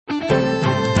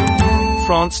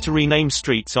France to rename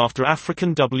streets after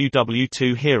African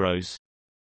WW2 heroes.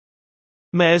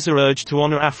 Mayors are urged to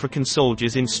honor African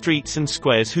soldiers in streets and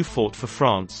squares who fought for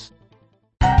France.